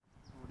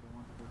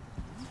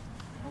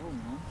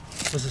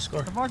What's the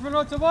score?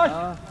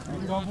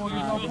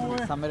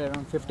 Somewhere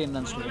around 15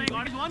 runs to win.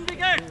 One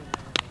wicket.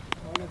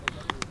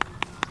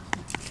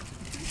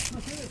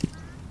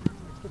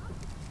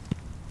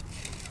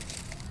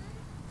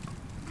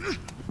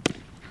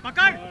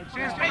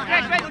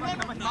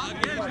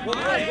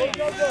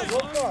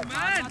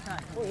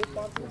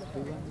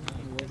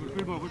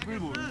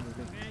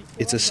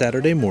 It's a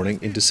Saturday morning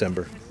in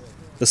December.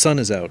 The sun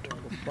is out,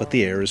 but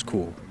the air is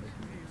cool.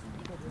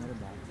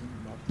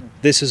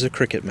 This is a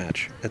cricket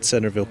match at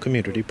Centerville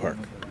Community Park.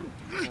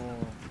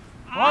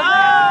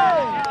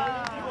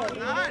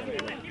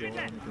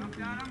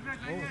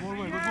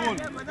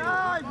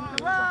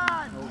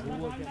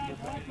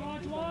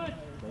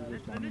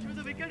 Finish with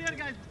the wicket here,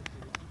 guys.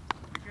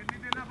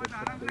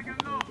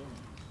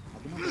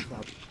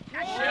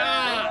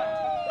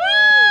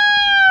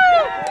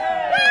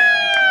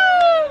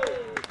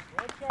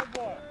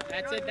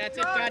 That's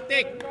it,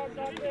 Karthik.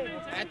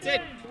 That's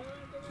it.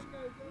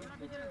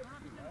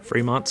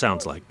 Fremont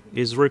Sounds Like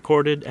is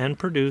recorded and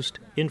produced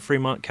in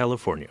Fremont,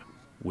 California,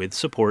 with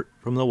support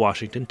from the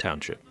Washington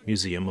Township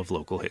Museum of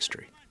Local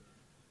History.